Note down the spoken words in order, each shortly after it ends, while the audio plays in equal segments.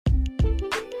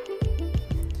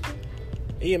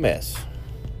EMS.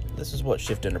 This is what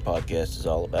Shift Ender Podcast is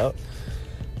all about.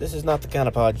 This is not the kind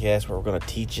of podcast where we're going to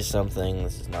teach you something.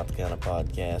 This is not the kind of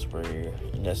podcast where you're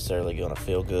necessarily going to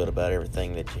feel good about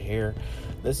everything that you hear.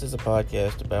 This is a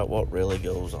podcast about what really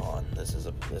goes on. This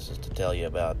is to tell you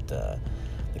about the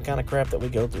kind of crap that we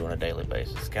go through on a daily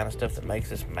basis, the kind of stuff that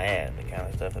makes us mad, the kind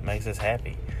of stuff that makes us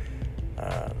happy,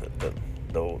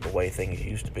 the way things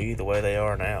used to be, the way they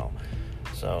are now.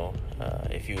 So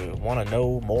if you want to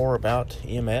know more about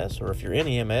EMS, or if you're in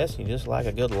EMS and you just like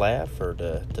a good laugh, or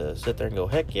to sit there and go,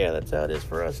 heck yeah, that's how it is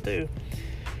for us too,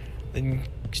 then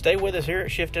stay with us here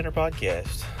at Shift Ender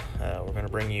Podcast. We're going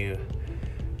to bring you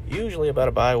usually about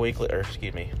a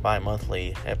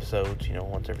bi-monthly episodes,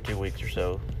 once every 2 weeks or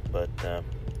so. But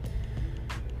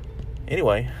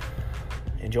anyway,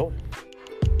 enjoy.